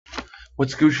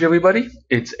What's Gucci, everybody?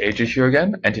 It's AJ here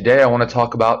again, and today I want to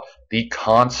talk about the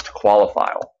const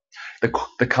qualifier.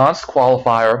 The const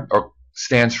qualifier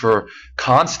stands for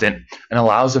constant and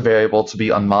allows a variable to be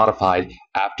unmodified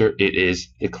after it is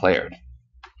declared.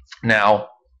 Now,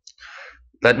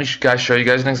 let me show you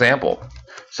guys an example.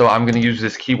 So I'm going to use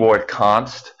this keyword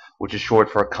const, which is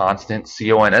short for constant,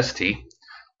 C-O-N-S-T.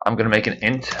 I'm going to make an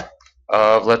int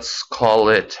of, let's call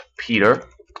it Peter.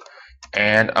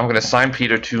 And I'm going to assign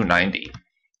Peter to 90.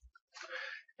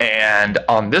 And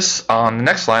on the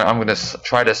next line, I'm going to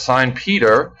try to assign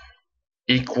Peter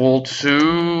equal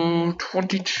to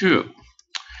 22.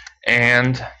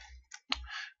 And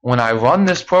when I run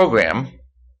this program,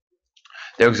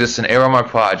 there exists an error in my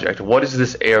project. What is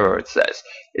this error? It says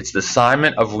it's the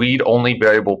assignment of read-only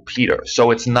variable Peter.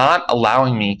 So it's not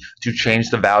allowing me to change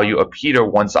the value of Peter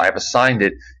once I've assigned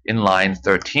it in line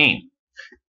 13.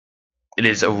 It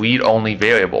is a read-only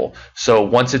variable. So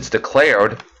once it's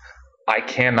declared, I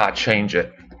cannot change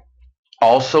it.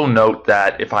 Also note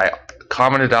that if I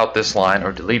commented out this line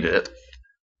or deleted it,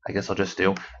 I guess I'll just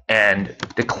do, and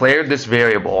declared this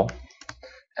variable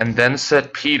and then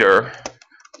set Peter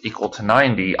equal to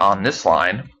 90 on this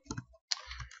line,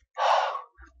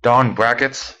 darn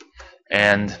brackets,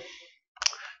 and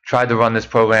tried to run this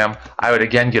program, I would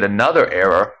again get another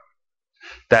error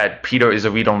that Peter is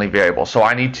a read-only variable. So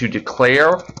I need to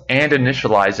declare and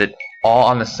initialize it all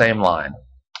on the same line.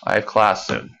 I have class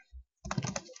soon.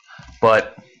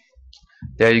 But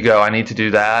there you go. I need to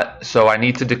do that. So I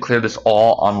need to declare this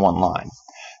all on one line.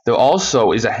 There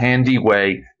also is a handy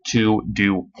way to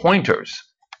do pointers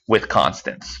with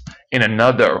constants in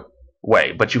another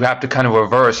way. But you have to kind of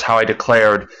reverse how I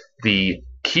declared the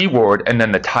keyword and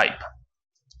then the type,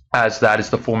 as that is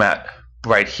the format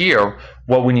right here.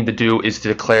 What we need to do is to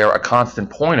declare a constant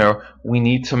pointer. We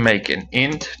need to make an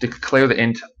int, declare the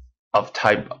int of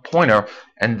type pointer,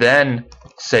 and then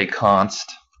say const,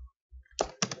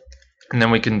 and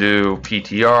then we can do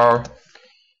ptr,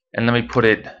 and let me put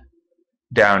it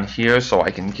down here so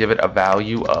I can give it a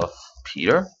value of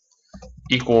Peter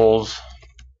equals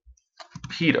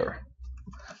Peter.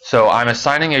 So I'm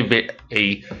assigning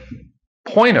a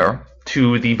pointer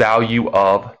to the value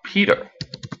of Peter.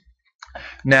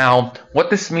 Now, what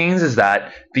this means is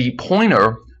that the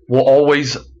pointer will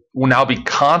now be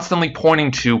constantly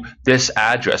pointing to this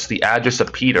address, the address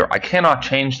of Peter. I cannot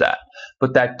change that,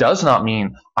 but that does not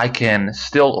mean I can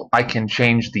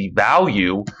change the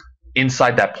value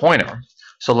inside that pointer.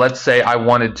 So let's say I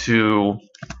wanted to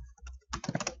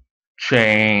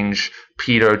change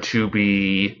Peter to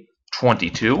be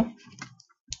 22.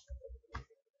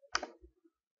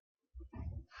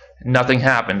 Nothing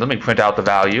happened. Let me print out the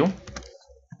value.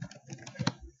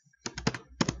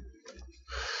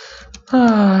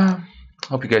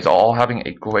 Hope you guys are all having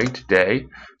a great day.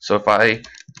 So if I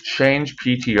change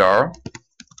PTR,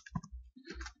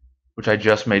 which I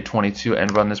just made 22,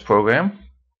 and run this program,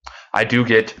 I do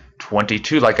get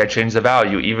 22 like I changed the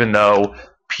value. Even though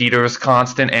Peter is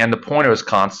constant and the pointer is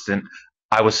constant,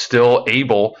 I was still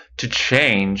able to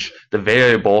change the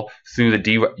variable through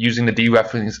using the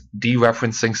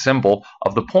dereferencing symbol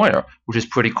of the pointer, which is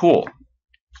pretty cool.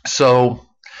 So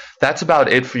that's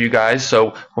about it for you guys.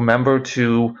 So remember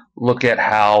to look at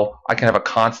how I can have a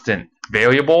constant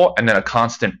variable and then a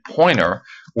constant pointer,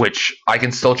 which I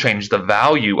can still change the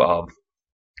value of,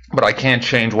 but I can't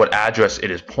change what address it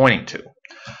is pointing to.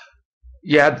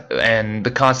 Yeah, and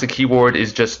the constant keyword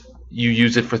is just you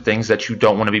use it for things that you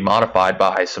don't want to be modified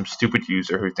by some stupid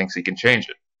user who thinks he can change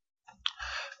it.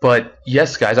 But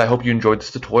yes, guys, I hope you enjoyed this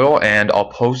tutorial, and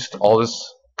I'll post all this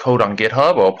code on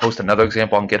GitHub, or I'll post another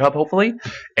example on GitHub hopefully,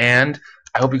 and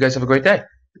I hope you guys have a great day.